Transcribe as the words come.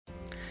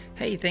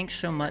Hey, thanks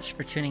so much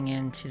for tuning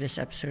in to this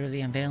episode of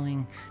The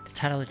Unveiling. The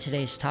title of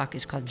today's talk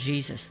is called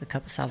Jesus, the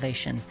Cup of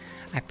Salvation.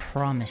 I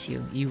promise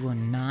you, you will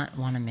not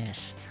want to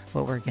miss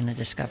what we're going to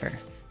discover.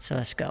 So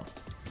let's go.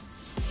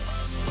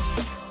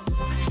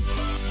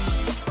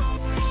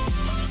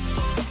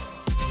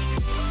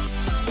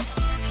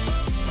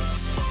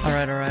 All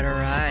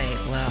right.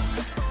 Well,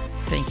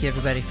 thank you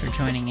everybody for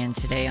joining in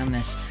today on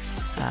this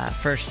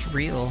first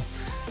real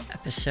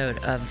episode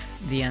of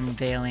The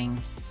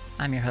Unveiling.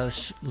 I'm your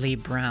host, Lee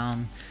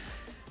Brown.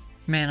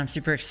 Man, I'm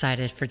super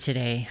excited for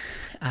today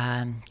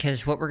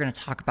because what we're going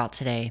to talk about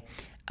today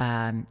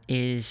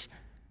is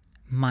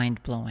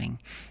mind-blowing.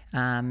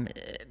 A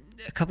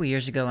couple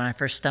years ago when I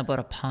first stumbled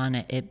upon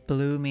it, it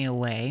blew me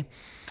away.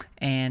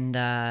 And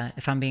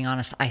if I'm being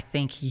honest, I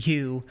think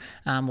you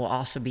will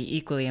also be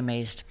equally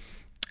amazed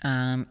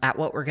at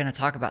what we're going to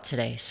talk about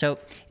today. So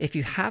if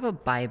you have a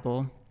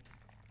Bible,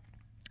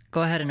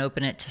 go ahead and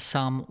open it to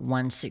Psalm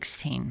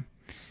 116.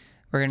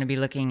 We're going to be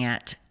looking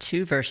at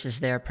two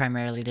verses there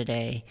primarily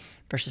today,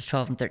 verses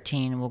 12 and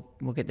 13.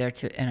 We'll get there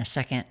in a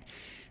second.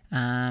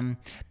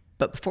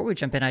 But before we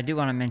jump in, I do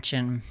want to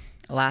mention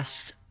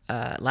last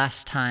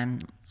time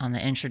on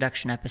the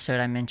introduction episode,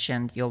 I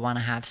mentioned you'll want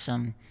to have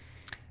some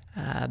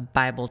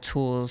Bible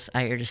tools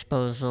at your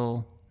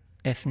disposal.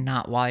 If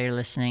not while you're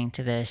listening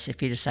to this,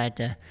 if you decide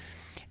to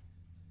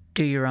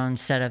do your own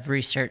set of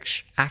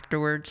research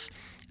afterwards.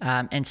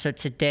 And so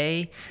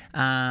today,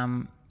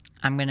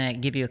 I'm going to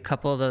give you a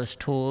couple of those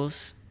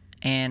tools.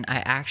 And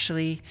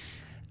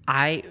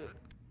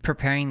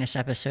preparing this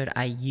episode,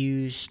 I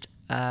used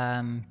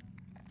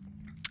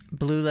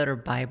Blue Letter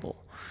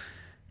Bible.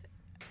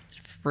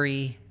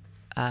 Free.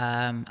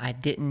 I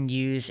didn't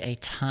use a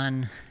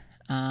ton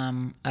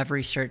of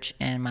research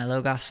in my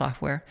Logos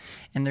software.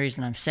 And the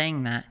reason I'm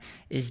saying that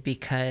is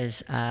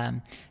because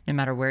no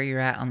matter where you're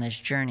at on this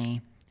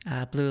journey,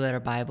 Blue Letter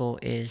Bible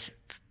is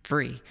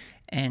free.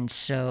 And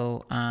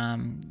so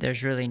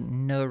there's really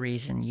no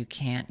reason you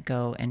can't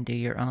go and do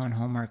your own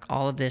homework.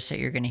 All of this that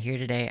you're going to hear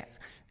today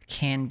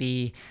can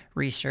be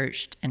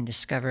researched and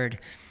discovered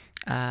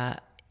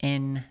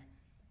in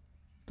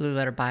Blue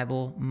Letter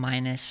Bible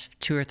minus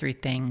 2 or 3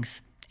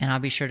 things. And I'll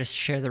be sure to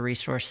share the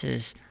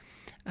resources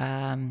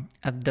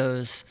of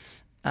those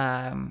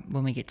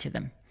when we get to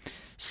them.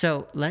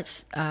 So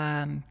let's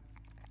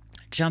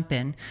jump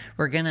in.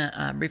 We're going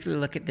to briefly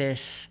look at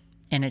this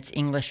in its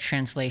English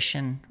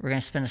translation. We're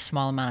going to spend a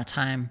small amount of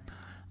time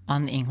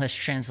on the English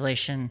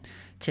translation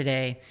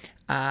today,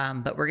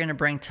 but we're going to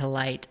bring to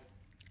light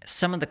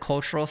some of the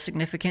cultural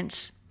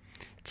significance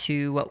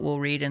to what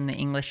we'll read in the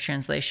English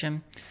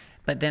translation.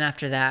 But then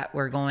after that,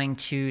 we're going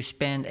to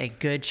spend a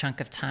good chunk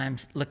of time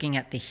looking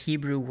at the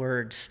Hebrew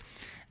words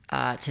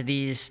to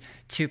these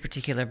two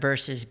particular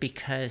verses,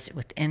 because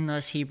within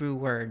those Hebrew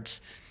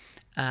words,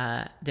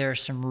 there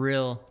is some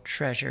real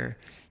treasure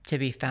to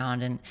be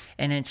found. And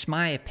it's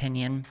my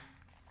opinion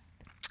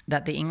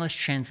that the English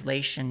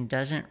translation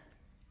doesn't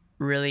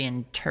really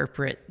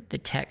interpret the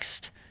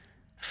text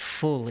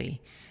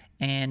fully.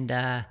 And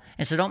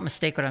so don't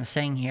mistake what I'm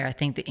saying here. I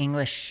think the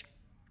English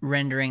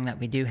rendering that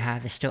we do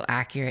have is still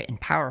accurate and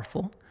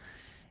powerful.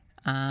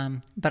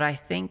 But I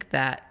think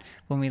that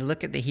when we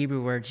look at the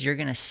Hebrew words, you're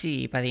going to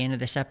see by the end of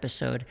this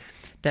episode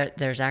that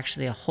there's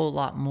actually a whole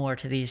lot more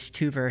to these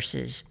two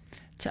verses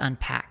to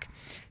unpack.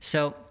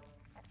 So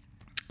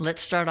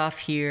let's start off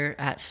here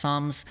at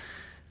Psalms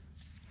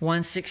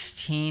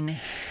 116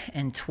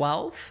 and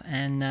 12.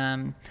 And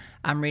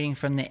I'm reading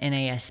from the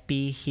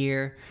NASB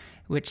here,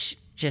 which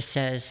just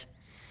says,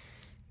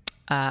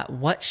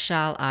 "What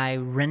shall I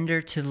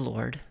render to the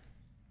Lord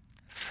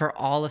for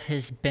all of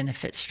his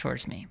benefits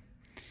towards me?"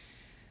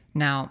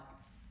 Now,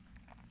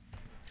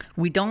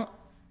 we don't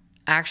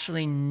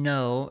actually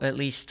know, at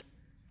least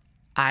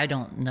I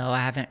don't know, I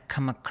haven't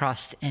come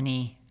across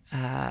any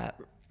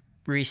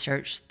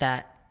research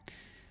that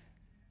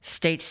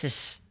states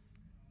this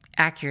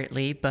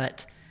accurately,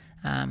 but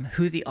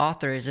who the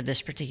author is of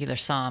this particular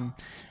psalm.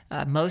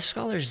 Most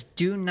scholars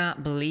do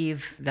not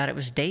believe that it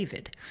was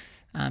David.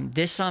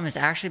 This psalm is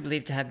actually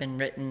believed to have been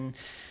written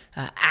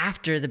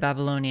after the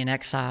Babylonian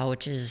exile,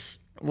 which is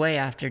way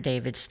after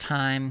David's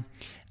time.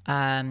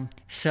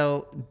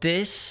 So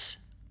this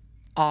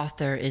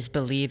author is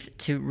believed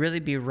to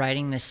really be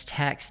writing this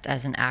text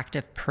as an act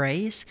of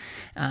praise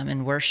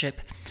and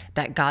worship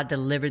that God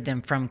delivered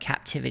them from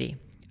captivity,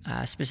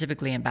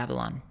 specifically in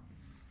Babylon.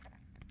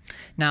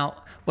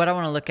 Now, what I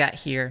want to look at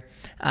here,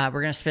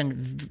 we're going to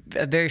spend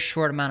a very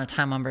short amount of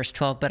time on verse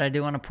 12, but I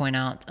do want to point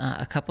out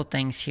a couple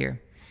things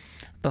here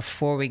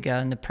before we go.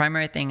 And the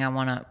primary thing I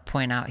want to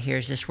point out here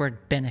is this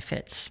word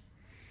benefits.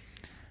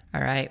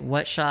 All right,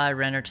 what shall I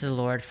render to the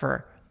Lord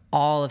for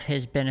all of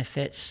his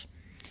benefits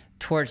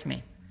towards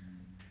me?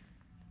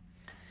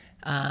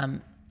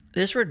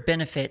 This word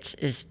benefits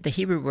is the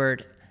Hebrew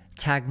word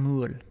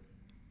tagmul.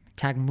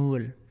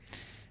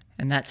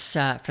 And that's,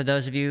 for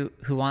those of you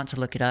who want to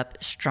look it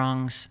up,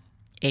 Strong's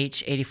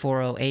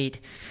H8408.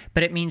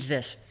 But it means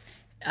this.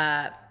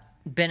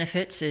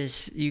 benefits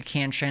is you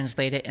can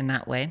translate it in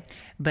that way,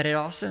 but it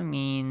also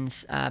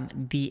means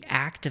the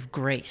act of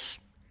grace.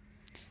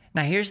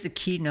 Now, here's the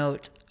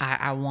keynote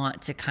I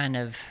want to kind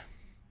of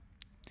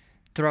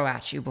throw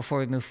at you before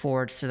we move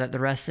forward so that the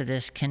rest of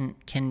this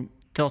can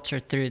filter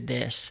through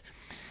this.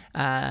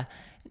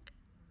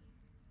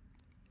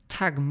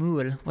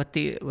 Tagmul, what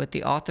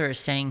the author is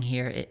saying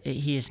here,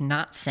 he is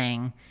not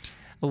saying,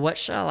 what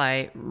shall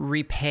I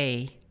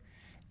repay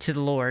to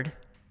the Lord?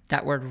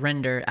 That word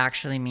render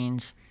actually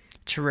means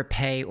to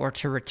repay or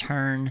to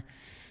return,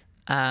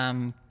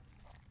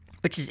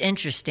 which is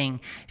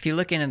interesting. If you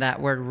look into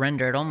that word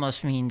render, it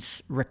almost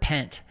means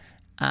repent.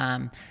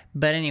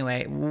 But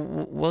anyway,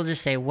 we'll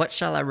just say, what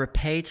shall I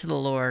repay to the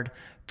Lord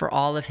for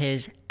all of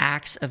his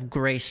acts of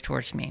grace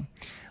towards me?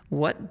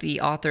 What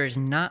the author is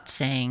not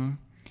saying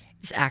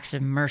is acts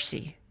of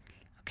mercy,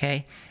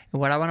 okay? And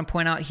what I want to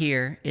point out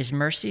here is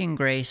mercy and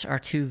grace are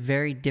two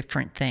very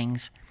different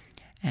things,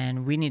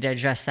 and we need to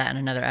address that in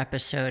another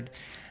episode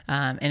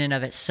in and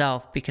of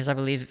itself, because I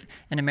believe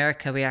in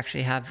America we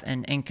actually have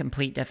an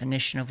incomplete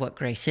definition of what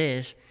grace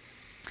is.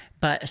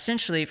 But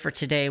essentially for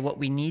today, what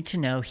we need to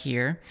know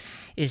here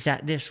is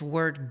that this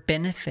word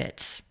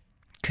benefits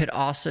could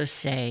also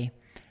say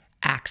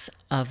acts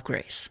of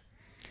grace.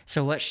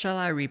 So what shall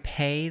I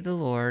repay the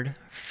Lord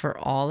for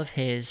all of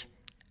his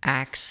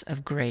acts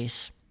of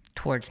grace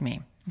towards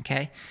me?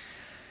 Okay,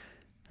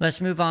 let's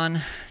move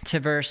on to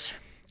verse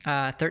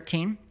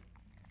 13.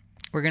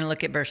 We're going to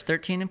look at verse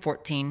 13 and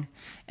 14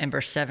 and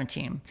verse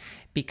 17,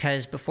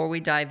 because before we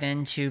dive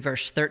into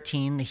verse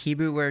 13, the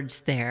Hebrew words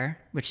there,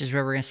 which is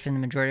where we're going to spend the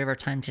majority of our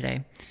time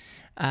today,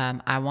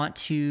 I want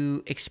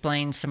to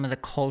explain some of the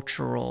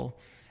cultural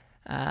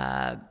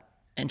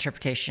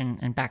interpretation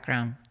and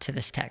background to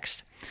this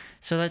text.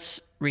 So let's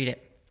read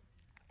it.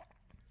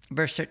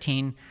 Verse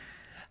 13,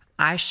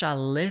 I shall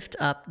lift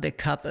up the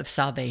cup of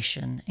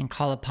salvation and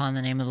call upon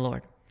the name of the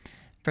Lord.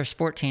 Verse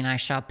 14, I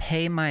shall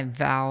pay my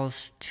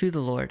vows to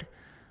the Lord.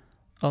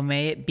 Oh,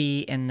 may it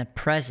be in the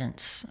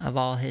presence of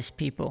all his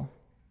people.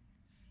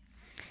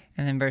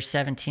 And then verse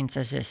 17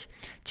 says this,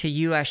 to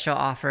you I shall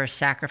offer a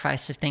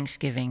sacrifice of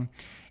thanksgiving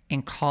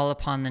and call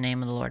upon the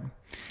name of the Lord.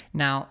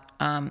 Now,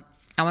 I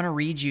want to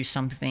read you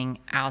something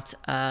out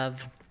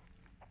of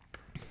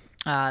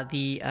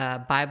the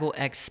Bible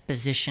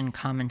Exposition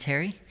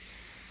Commentary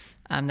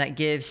that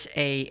gives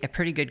a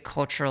pretty good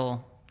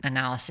cultural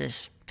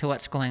analysis to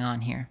what's going on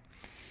here.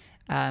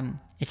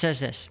 It says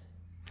this,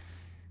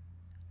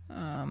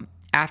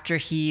 after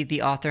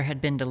the author,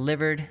 had been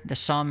delivered, the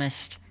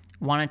psalmist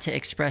wanted to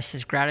express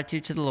his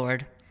gratitude to the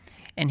Lord,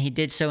 and he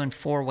did so in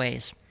 4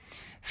 ways.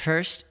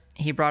 First,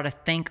 he brought a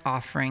thank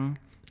offering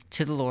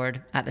to the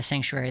Lord at the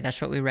sanctuary.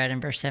 That's what we read in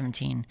verse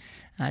 17.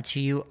 To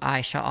you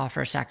I shall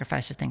offer a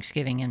sacrifice of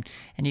thanksgiving.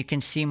 And you can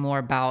see more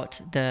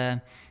about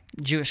the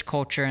Jewish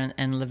culture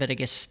in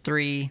Leviticus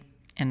 3,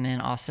 and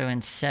then also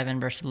in 7,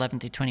 verse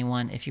 11 through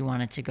 21, if you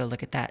wanted to go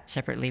look at that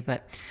separately.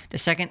 But the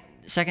second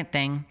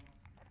thing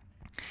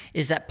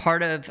is that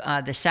part of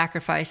the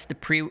sacrifice,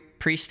 the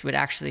priest would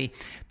actually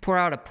pour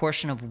out a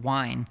portion of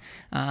wine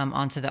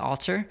onto the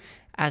altar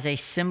as a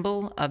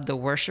symbol of the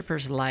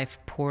worshiper's life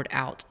poured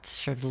out to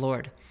serve the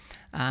Lord.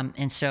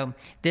 And so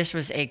this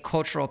was a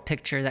cultural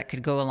picture that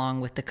could go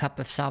along with the cup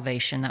of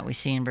salvation that we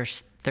see in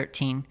verse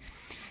 13.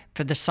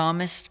 For the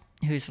psalmist,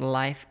 whose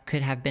life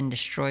could have been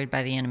destroyed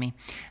by the enemy.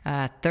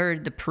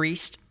 Third, the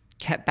priest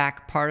kept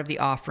back part of the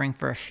offering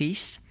for a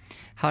feast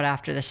held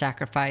after the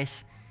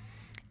sacrifice,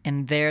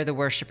 and there the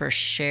worshiper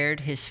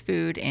shared his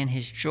food and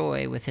his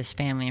joy with his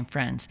family and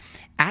friends.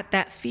 At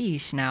that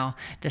feast now,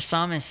 the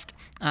psalmist,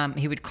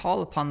 he would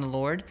call upon the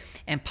Lord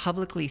and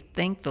publicly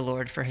thank the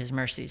Lord for his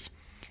mercies.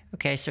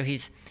 Okay, so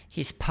he's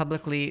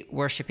publicly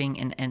worshiping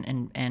and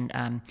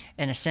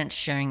in a sense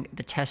sharing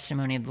the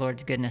testimony of the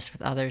Lord's goodness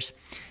with others.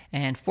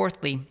 And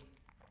fourthly,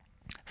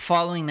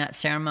 following that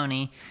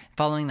ceremony,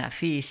 following that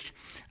feast,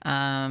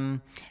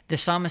 the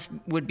psalmist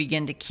would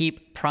begin to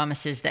keep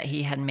promises that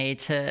he had made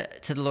to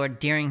the Lord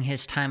during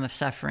his time of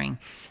suffering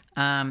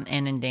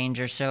and in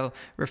danger. So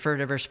refer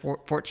to verse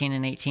 14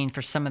 and 18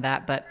 for some of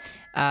that. But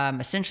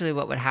essentially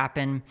what would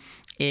happen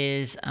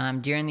is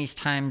during these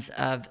times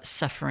of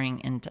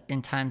suffering and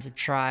in times of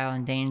trial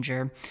and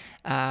danger,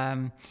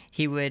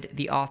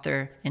 the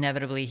author,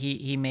 inevitably,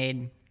 he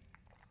made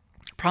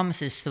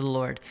promises to the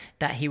Lord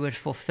that he would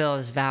fulfill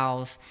his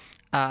vows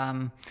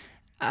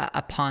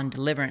upon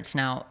deliverance.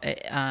 Now,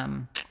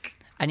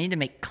 I need to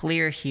make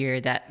clear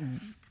here that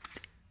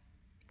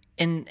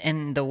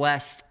in the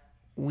West,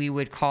 we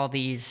would call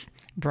these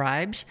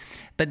bribes,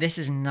 but this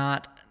is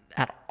not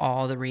at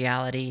all the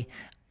reality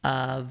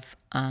of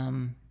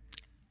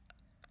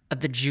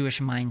the Jewish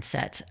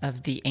mindset,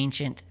 of the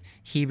ancient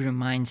Hebrew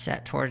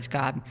mindset towards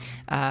God.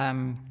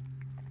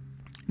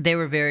 They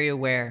were very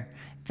aware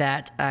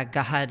that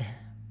God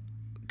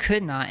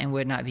could not and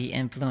would not be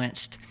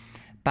influenced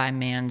by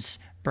man's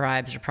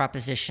bribes or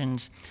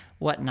propositions,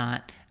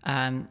 whatnot.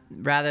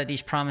 Rather,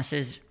 these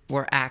promises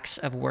were acts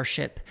of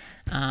worship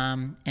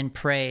and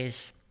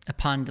praise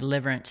upon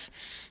deliverance.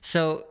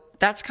 So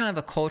that's kind of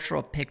a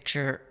cultural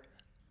picture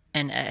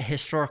and a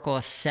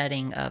historical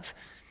setting of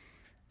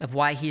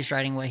why he's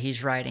writing what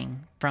he's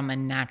writing from a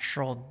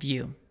natural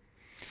view.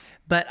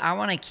 But I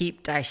want to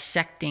keep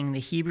dissecting the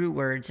Hebrew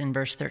words in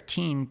verse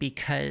 13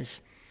 because,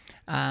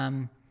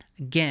 again,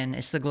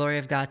 it's the glory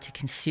of God to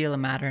conceal a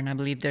matter. And I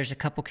believe there's a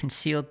couple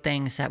concealed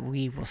things that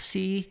we will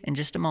see in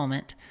just a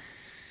moment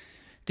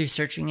through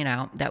searching it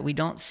out that we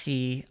don't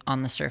see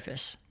on the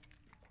surface.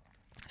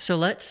 So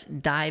let's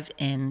dive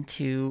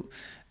into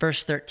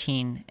verse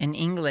 13. In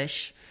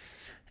English,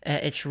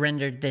 it's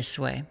rendered this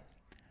way.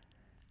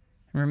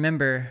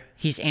 Remember,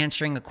 he's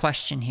answering a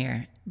question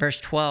here.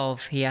 Verse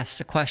 12, he asks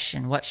the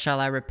question, what shall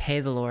I repay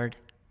the Lord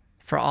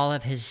for all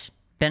of his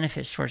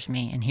benefits towards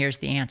me? And here's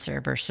the answer,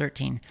 verse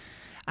 13.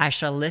 I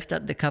shall lift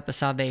up the cup of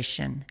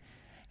salvation,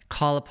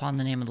 call upon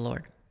the name of the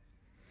Lord.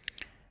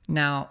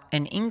 Now,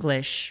 in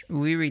English,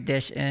 we read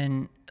this,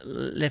 and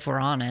if we're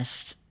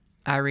honest,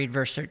 I read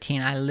verse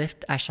 13,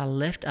 I shall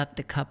lift up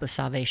the cup of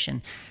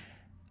salvation.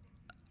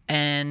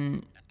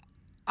 And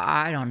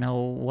I don't know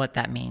what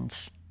that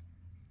means.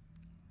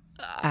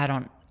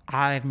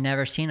 I've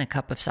never seen a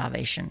cup of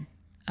salvation,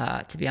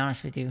 to be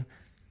honest with you.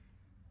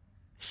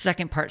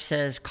 Second part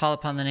says, call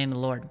upon the name of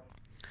the Lord.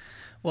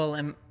 Well,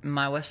 in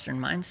my Western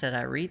mindset,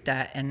 I read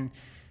that, and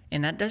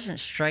that doesn't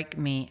strike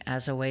me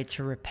as a way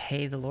to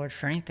repay the Lord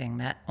for anything.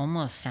 That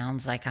almost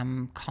sounds like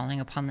I'm calling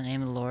upon the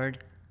name of the Lord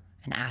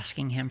and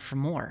asking him for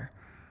more.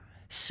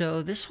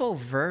 So this whole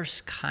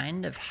verse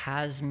kind of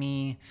has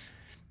me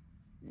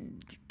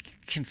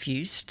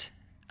confused,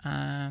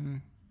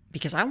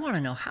 because I want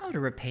to know how to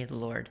repay the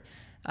Lord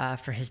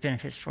for his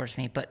benefits towards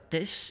me. But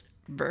this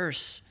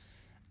verse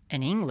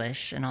in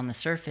English and on the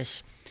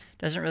surface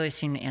doesn't really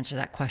seem to answer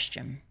that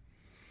question.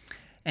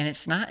 And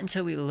it's not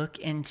until we look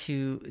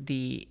into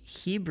the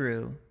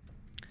Hebrew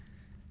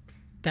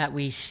that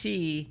we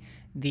see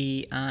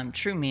the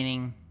true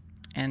meaning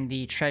and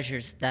the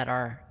treasures that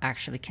are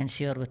actually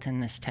concealed within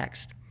this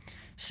text.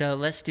 So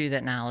let's do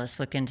that now. Let's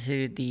look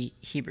into the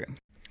Hebrew.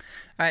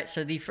 All right,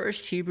 so the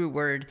first Hebrew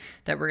word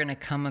that we're going to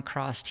come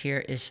across here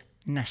is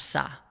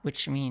nasa,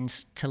 which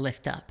means to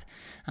lift up.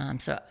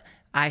 So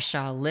I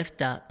shall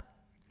lift up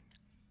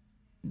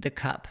the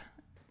cup.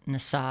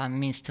 Nasa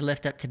means to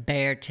lift up, to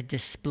bear, to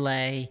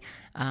display,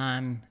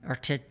 or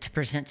to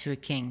present to a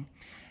king.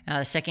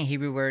 The second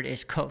Hebrew word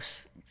is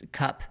kos,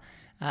 cup.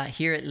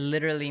 Here it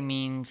literally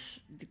means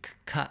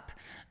cup.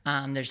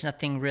 There's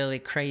nothing really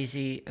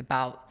crazy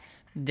about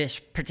this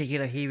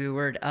particular Hebrew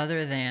word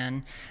other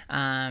than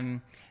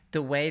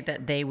the way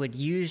that they would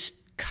use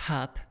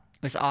cup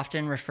was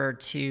often referred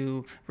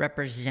to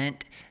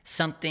represent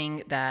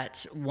something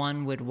that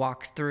one would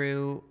walk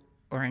through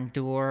or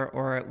endure,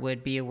 or it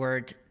would be a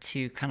word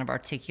to kind of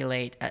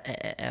articulate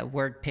a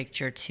word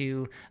picture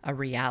to a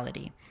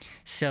reality.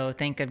 So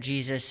think of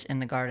Jesus in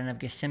the Garden of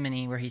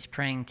Gethsemane where he's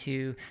praying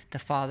to the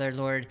Father,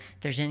 Lord,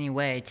 if there's any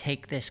way,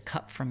 take this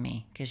cup from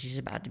me, because he's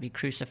about to be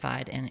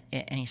crucified, and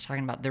he's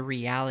talking about the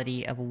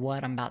reality of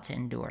what I'm about to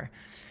endure.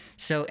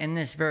 So in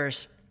this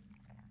verse,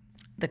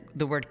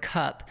 the word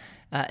cup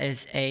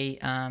is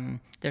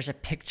there's a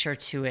picture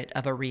to it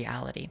of a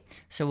reality.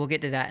 So we'll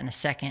get to that in a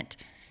second.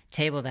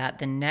 Table that.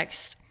 The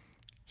next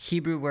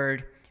Hebrew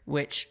word,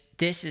 which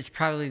this is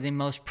probably the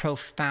most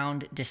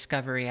profound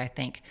discovery, I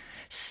think,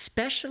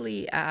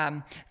 especially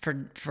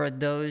for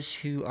those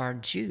who are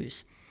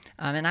Jews.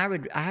 And I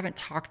haven't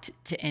talked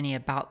to any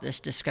about this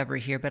discovery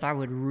here, but I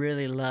would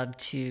really love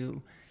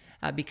to,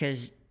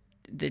 because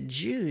the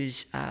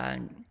Jews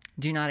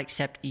do not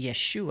accept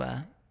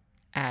Yeshua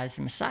as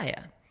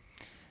Messiah.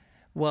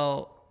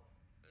 Well,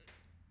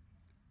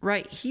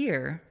 right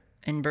here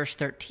in verse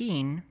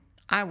 13,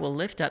 I will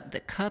lift up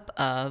the cup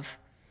of,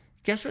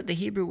 guess what the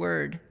Hebrew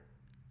word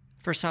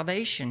for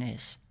salvation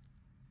is?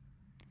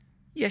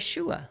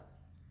 Yeshua.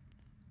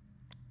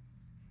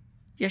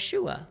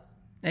 Yeshua.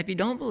 If you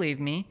don't believe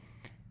me,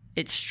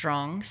 it's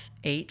Strong's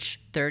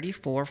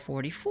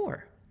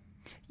H3444.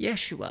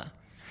 Yeshua.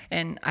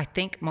 And I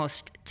think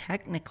most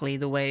technically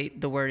the way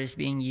the word is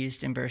being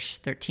used in verse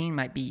 13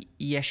 might be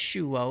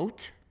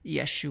Yeshuot,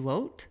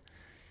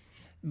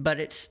 but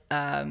it's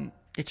a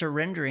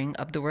rendering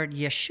of the word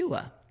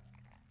Yeshua.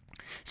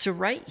 So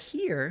right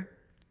here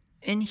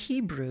in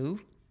Hebrew,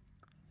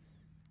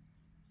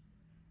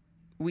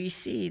 we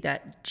see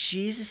that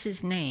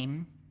Jesus'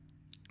 name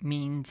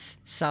means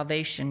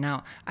salvation.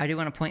 Now, I do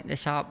want to point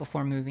this out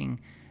before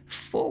moving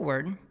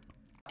forward.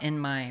 In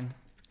my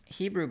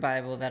Hebrew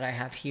Bible that I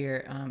have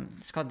here,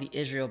 it's called the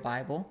Israel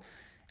Bible,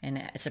 and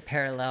it's a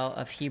parallel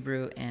of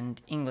Hebrew and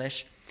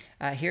English.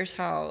 Here's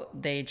how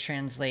they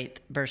translate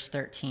verse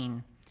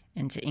 13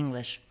 into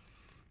English.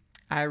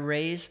 I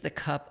raise the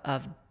cup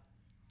of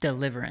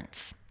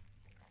deliverance.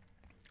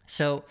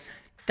 So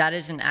that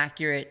is an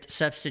accurate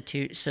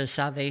substitute. So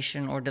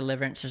salvation or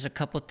deliverance, there's a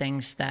couple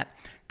things that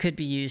could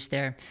be used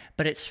there,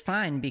 but it's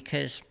fine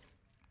because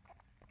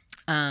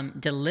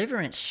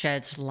deliverance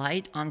sheds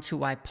light onto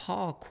why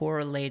Paul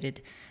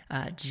correlated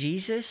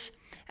Jesus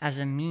as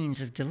a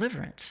means of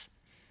deliverance,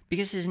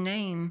 because his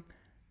name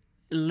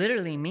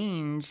literally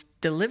means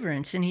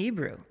deliverance in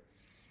Hebrew.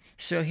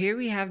 So here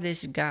we have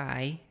this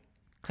guy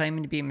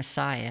claiming to be a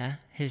Messiah.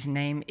 His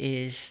name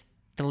is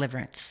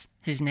deliverance.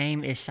 His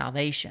name is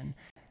salvation.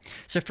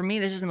 So for me,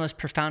 this is the most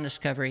profound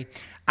discovery.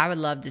 I would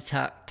love to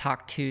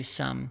talk to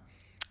some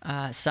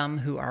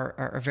who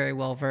are very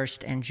well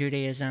versed in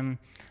Judaism,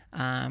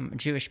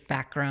 Jewish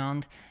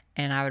background,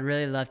 and I would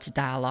really love to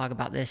dialogue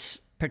about this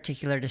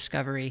particular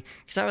discovery,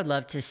 because I would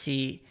love to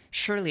see,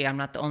 surely I'm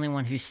not the only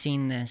one who's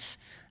seen this.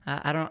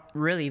 I don't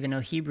really even know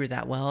Hebrew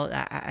that well.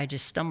 I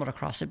just stumbled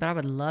across it, but I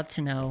would love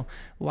to know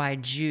why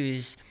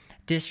Jews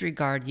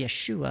disregard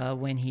Yeshua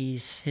when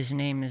his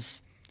name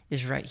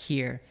is right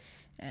here.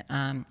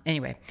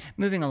 Anyway,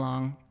 moving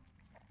along.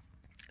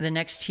 The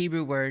next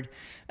Hebrew word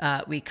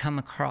we come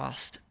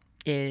across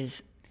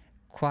is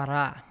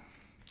quara.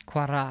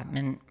 Quara,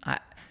 and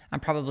I'm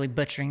probably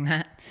butchering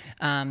that.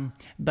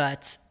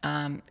 But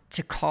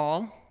to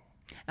call,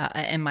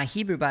 and my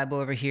Hebrew Bible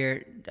over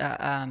here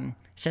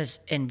says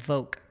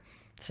invoke.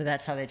 So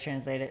that's how they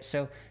translate it.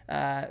 So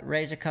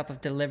raise a cup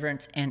of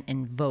deliverance and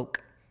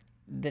invoke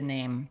the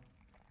name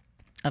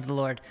of the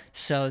Lord.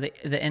 So the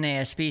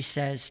NASB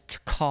says to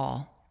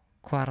call,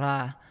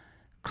 quara,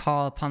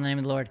 call upon the name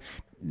of the Lord.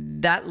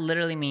 That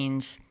literally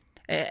means,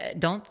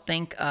 don't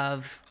think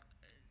of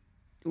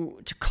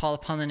to call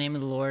upon the name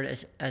of the Lord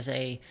as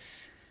a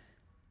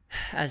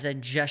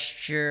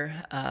gesture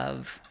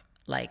of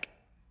like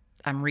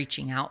I'm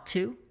reaching out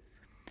to,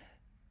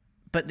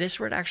 but this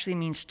word actually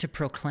means to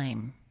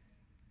proclaim.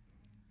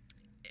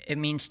 It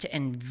means to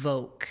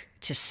invoke,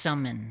 to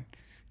summon,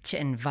 to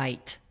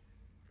invite.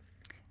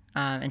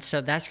 And so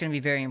that's going to be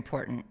very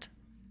important.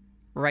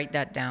 Write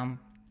that down.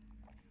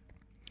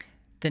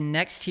 The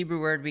next Hebrew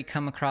word we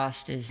come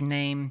across is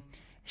name,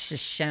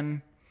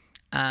 Shem.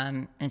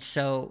 And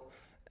so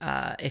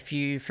if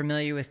you're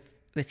familiar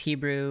with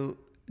Hebrew,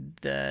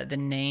 the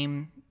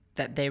name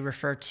that they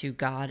refer to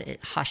God,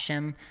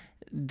 Hashem,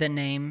 the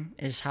name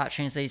is how it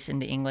translates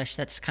into English.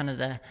 That's kind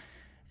of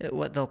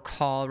what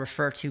they'll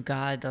refer to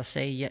God. They'll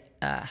say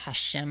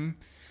Hashem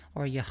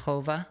or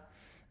Yehovah.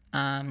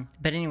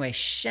 But anyway,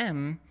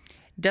 Shem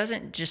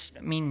doesn't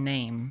just mean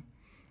name.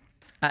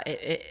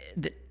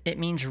 It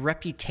means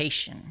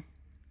reputation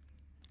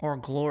or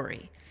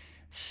glory.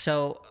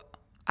 So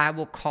I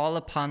will call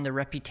upon the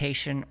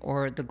reputation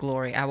or the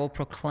glory. I will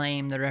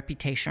proclaim the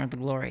reputation or the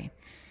glory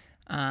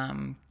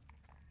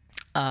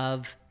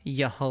of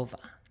Yehovah,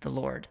 the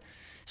Lord.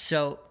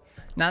 So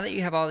now that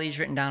you have all these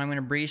written down, I'm going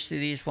to breeze through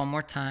these one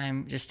more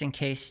time just in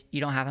case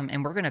you don't have them.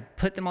 And we're going to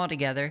put them all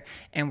together,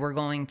 and we're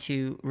going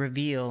to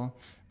reveal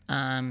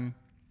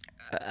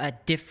a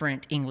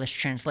different English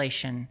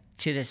translation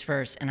to this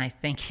verse, and I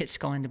think it's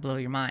going to blow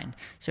your mind.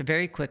 So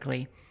very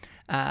quickly,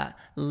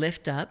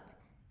 lift up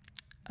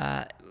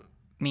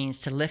means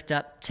to lift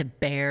up, to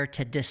bear,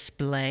 to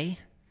display,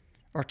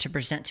 or to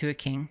present to a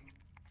king.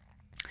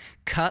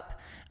 Cup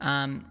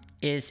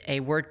is a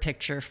word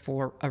picture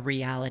for a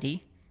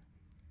reality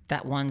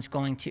that one's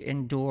going to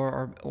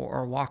endure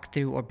or walk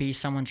through or be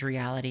someone's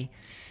reality.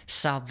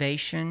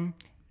 Salvation,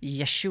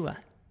 Yeshua,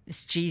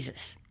 it's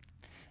Jesus.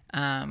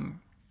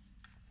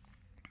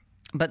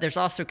 But there's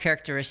also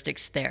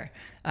characteristics there,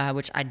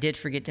 which I did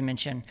forget to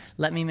mention.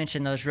 Let me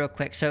mention those real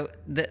quick. So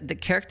the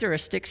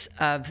characteristics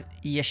of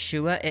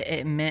Yeshua,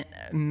 it meant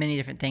many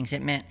different things.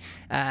 It meant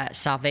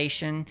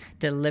salvation,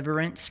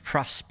 deliverance,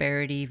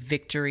 prosperity,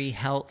 victory,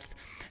 health.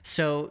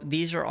 So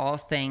these are all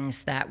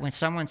things that when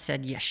someone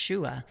said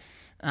Yeshua,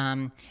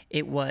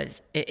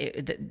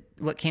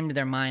 what came to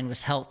their mind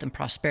was health and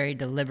prosperity,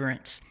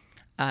 deliverance,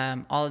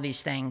 all of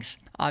these things.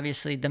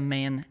 Obviously, the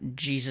man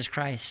Jesus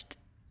Christ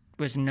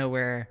was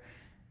nowhere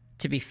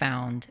to be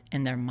found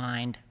in their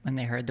mind when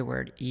they heard the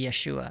word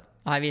Yeshua.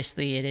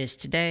 Obviously, it is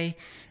today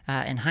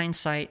in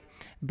hindsight,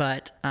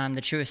 but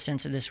the truest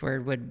sense of this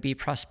word would be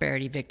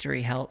prosperity,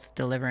 victory, health,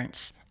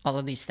 deliverance, all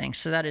of these things.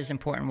 So that is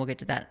important. We'll get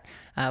to that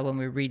when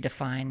we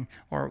redefine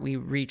or we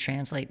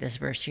retranslate this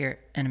verse here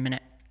in a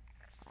minute.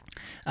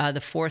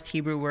 The fourth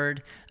Hebrew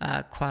word,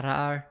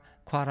 quara.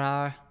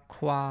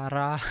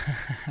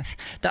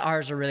 The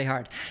R's are really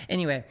hard.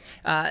 Anyway,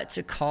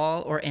 to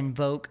call or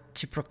invoke,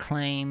 to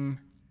proclaim,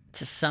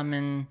 to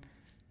summon,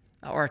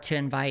 or to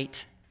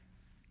invite.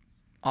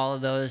 All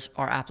of those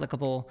are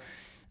applicable.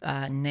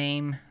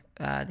 Name,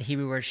 the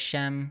Hebrew word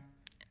Shem,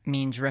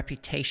 means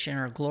reputation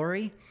or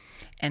glory.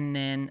 And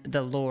then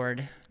the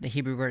Lord, the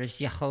Hebrew word is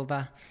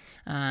Yehovah.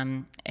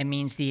 It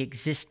means the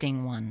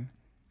existing one.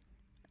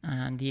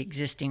 The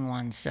existing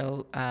one.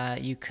 So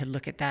you could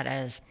look at that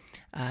as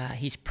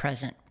he's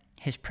present,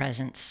 his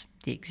presence,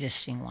 the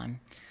existing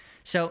one.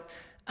 So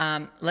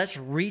let's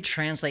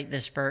retranslate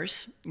this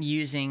verse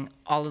using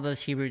all of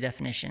those Hebrew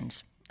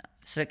definitions.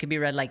 So it could be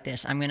read like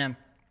this. I'm going to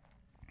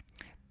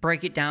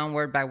break it down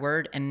word by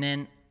word, and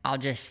then I'll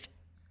just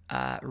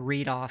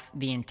read off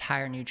the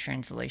entire New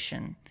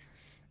Translation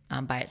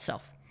by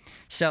itself.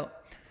 So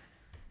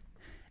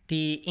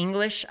the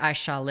English, I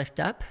shall lift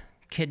up,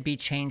 could be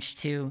changed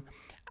to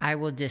I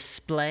will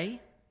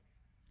display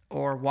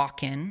or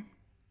walk in.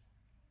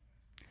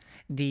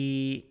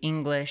 The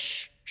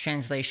English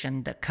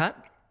translation, the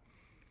cup,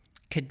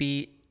 could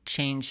be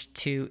changed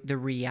to the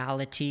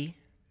reality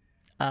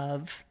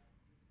of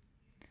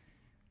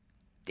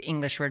the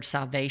English word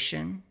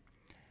salvation.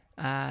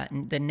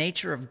 The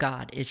nature of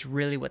God is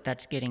really what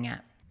that's getting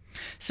at.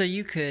 So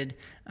you could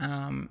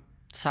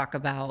talk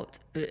about,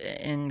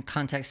 in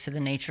context to the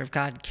nature of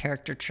God,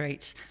 character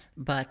traits,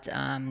 but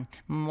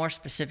more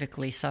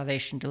specifically,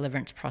 salvation,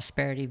 deliverance,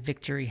 prosperity,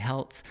 victory,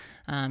 health,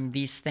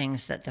 these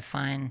things that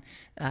define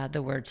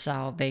the word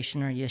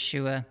salvation or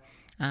Yeshua,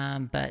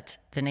 but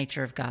the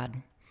nature of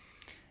God.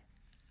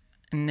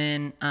 And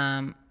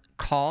then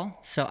call,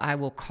 so I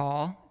will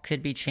call,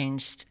 could be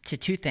changed to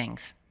two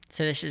things.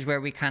 So this is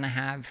where we kind of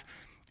have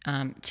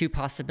two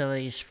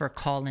possibilities for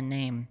call and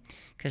name,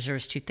 because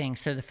there's two things.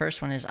 So the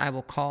first one is I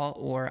will call,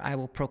 or I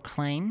will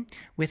proclaim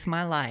with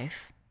my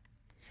life.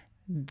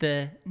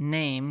 The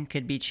name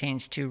could be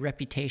changed to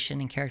reputation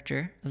and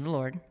character of the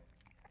Lord.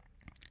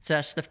 So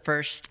that's the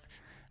first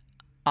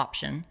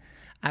option.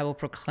 I will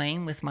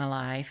proclaim with my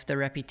life the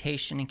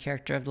reputation and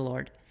character of the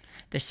Lord.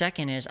 The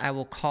second is I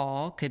will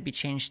call, could be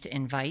changed to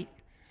invite.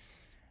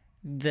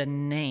 The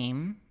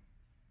name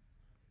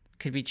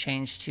could be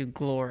changed to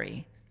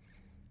glory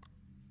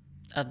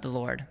of the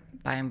Lord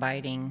by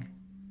inviting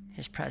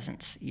his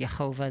presence.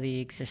 Jehovah, the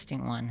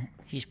existing one,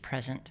 he's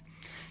present.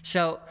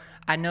 So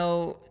I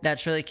know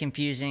that's really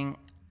confusing.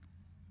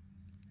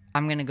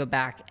 I'm going to go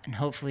back and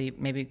hopefully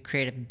maybe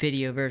create a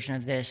video version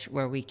of this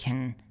where we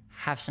can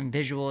have some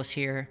visuals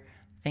here.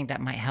 I think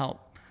that might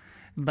help.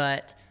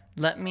 But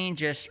let me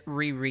just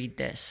reread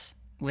this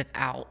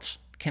without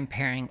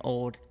comparing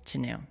old to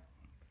new.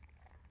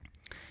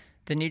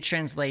 The New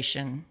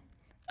Translation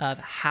of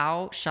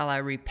how shall I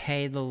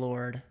repay the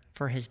Lord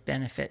for his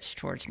benefits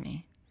towards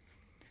me?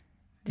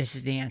 This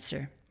is the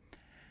answer.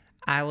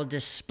 I will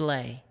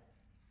display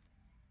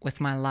with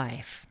my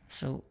life,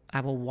 so I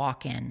will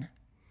walk in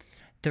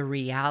the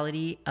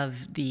reality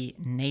of the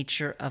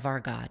nature of our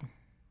God.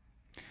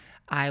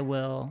 I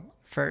will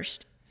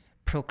first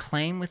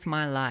proclaim with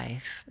my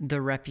life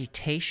the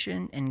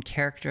reputation and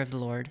character of the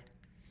Lord.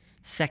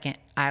 Second,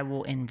 I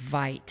will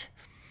invite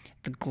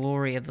the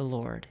glory of the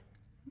Lord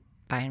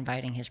by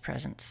inviting his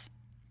presence.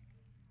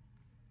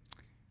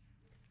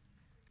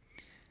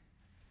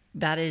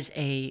 That is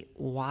a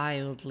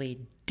wildly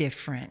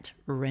different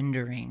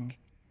rendering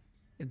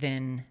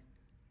than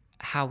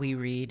how we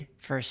read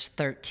verse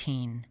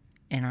 13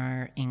 in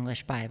our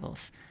English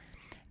Bibles.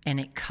 And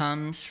it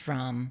comes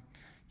from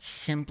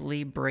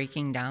simply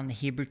breaking down the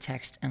Hebrew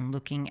text and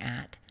looking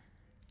at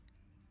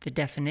the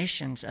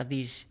definitions of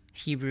these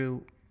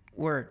Hebrew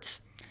words.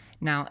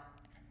 Now,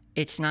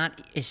 it's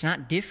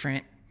not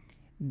different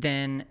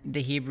than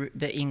the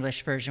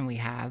English version we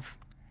have,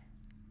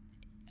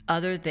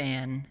 other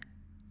than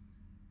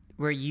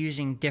we're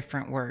using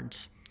different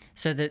words.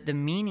 So that the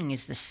meaning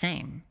is the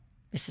same.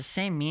 It's the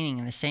same meaning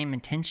and the same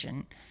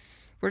intention.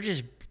 We're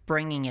just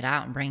bringing it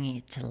out and bringing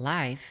it to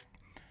life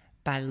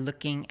by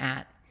looking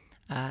at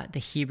the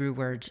Hebrew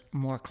words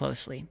more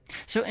closely.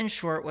 So in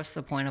short, what's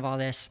the point of all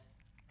this?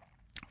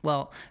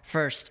 Well,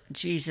 first,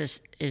 Jesus'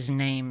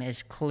 name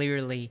is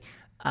clearly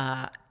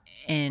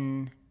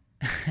in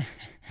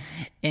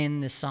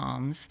in the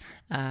Psalms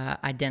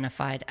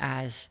identified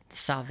as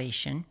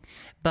salvation.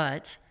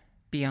 But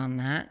beyond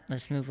that,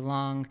 let's move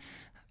along.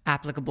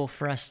 Applicable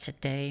for us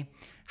today.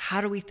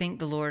 How do we thank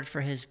the Lord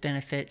for his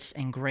benefits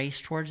and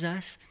grace towards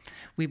us?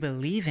 We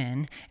believe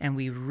in and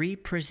we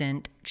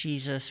represent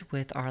Jesus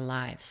with our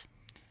lives.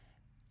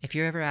 If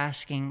you're ever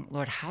asking,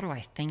 Lord, how do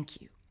I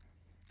thank you?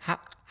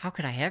 How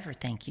could I ever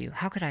thank you?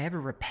 How could I ever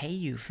repay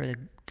you for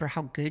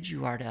how good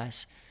you are to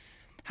us?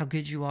 How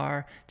good you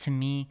are to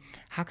me?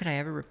 How could I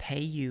ever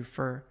repay you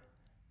for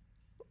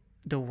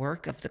the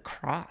work of the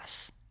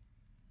cross?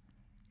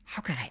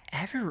 How could I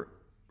ever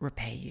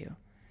repay you?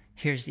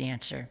 Here's the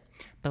answer.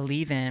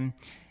 Believe in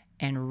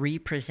and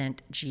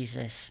represent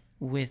Jesus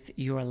with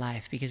your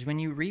life. Because when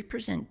you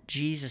represent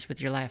Jesus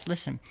with your life,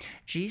 listen,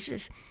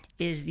 Jesus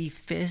is the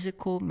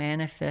physical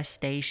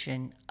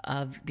manifestation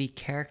of the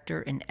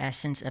character and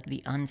essence of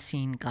the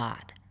unseen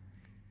God.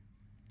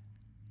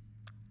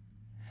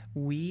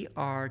 We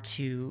are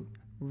to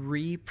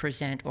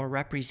represent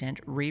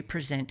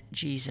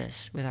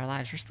Jesus with our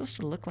lives. We're supposed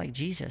to look like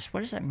Jesus.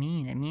 What does that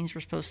mean? It means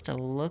we're supposed to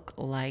look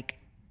like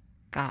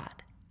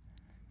God.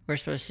 We're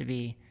supposed to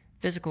be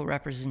physical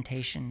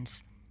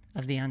representations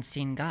of the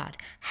unseen God.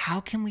 How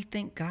can we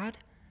thank God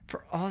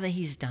for all that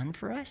he's done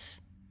for us?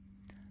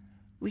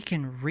 We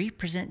can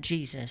represent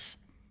Jesus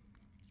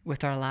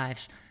with our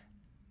lives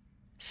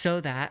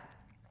so that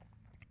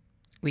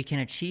we can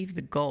achieve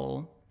the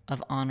goal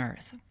of on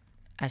earth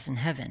as in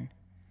heaven.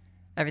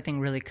 Everything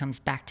really comes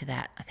back to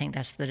that. I think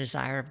that's the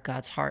desire of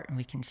God's heart, and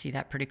we can see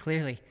that pretty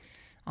clearly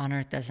on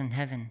earth as in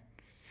heaven.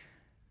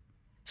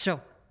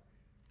 So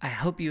I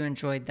hope you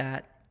enjoyed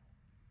that.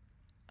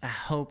 I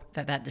hope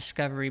that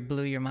discovery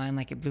blew your mind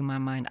like it blew my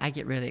mind. I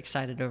get really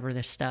excited over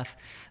this stuff.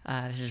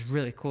 This is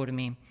really cool to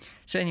me.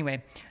 So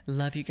anyway,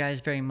 love you guys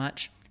very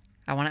much.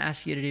 I want to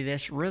ask you to do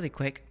this really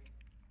quick.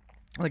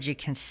 Would you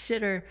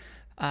consider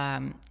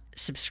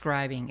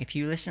subscribing? If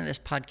you listen to this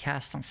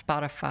podcast on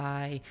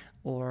Spotify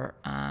or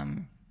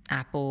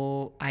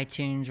Apple,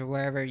 iTunes, or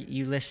wherever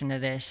you listen to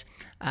this,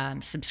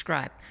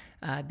 subscribe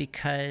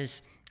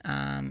because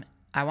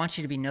I want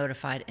you to be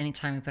notified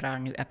anytime we put out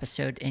a new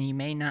episode, and you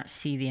may not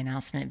see the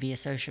announcement via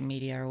social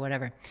media or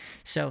whatever.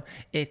 So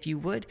if you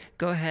would,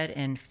 go ahead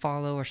and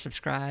follow or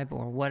subscribe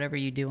or whatever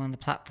you do on the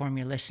platform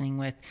you're listening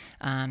with,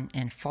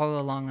 and follow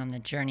along on the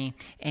journey.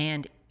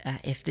 And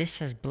if this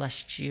has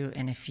blessed you,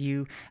 and if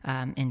you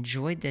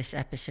enjoyed this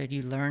episode,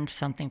 you learned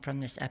something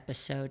from this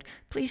episode,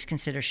 please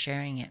consider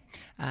sharing it,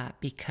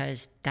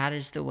 because that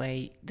is the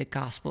way the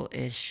gospel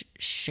is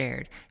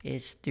shared,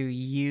 is through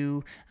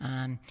you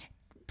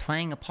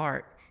playing a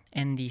part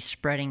in the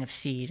spreading of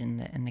seed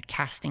and the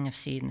casting of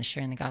seed and the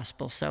sharing the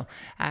gospel. So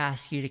I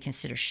ask you to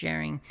consider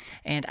sharing.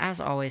 And as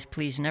always,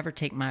 please never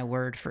take my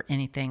word for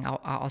anything.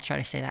 I'll try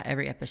to say that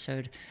every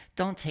episode.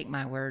 Don't take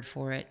my word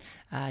for it.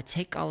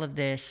 Take all of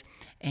this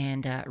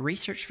and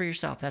research for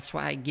yourself. That's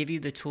why I give you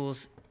the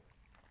tools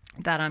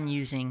that I'm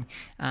using,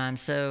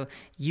 so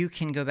you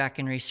can go back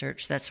and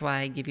research. That's why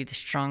I give you the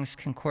Strong's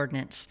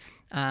Concordance,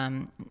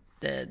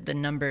 the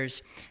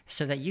numbers,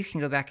 so that you can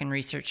go back and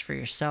research for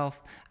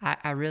yourself.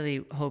 I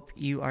really hope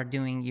you are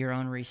doing your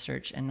own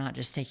research and not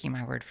just taking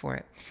my word for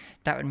it.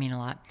 That would mean a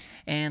lot.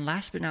 And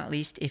last but not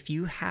least, if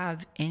you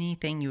have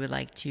anything you would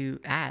like to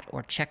add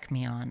or check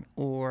me on,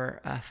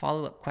 or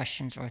follow-up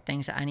questions or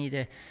things that I need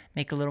to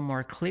make a little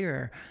more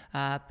clearer,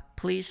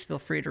 please feel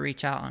free to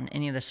reach out on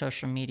any of the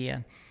social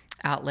media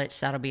outlets.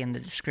 That'll be in the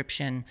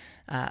description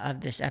of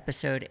this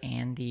episode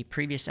and the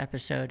previous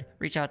episode.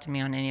 Reach out to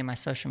me on any of my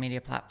social media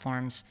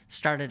platforms,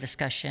 start a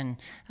discussion,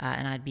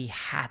 and I'd be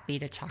happy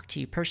to talk to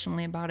you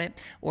personally about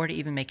it, or to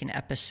even make an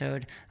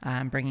episode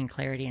bringing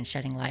clarity and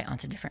shedding light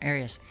onto different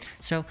areas.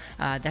 So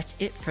that's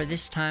it for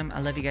this time.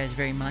 I love you guys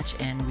very much,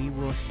 and we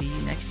will see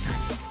you next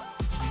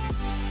time.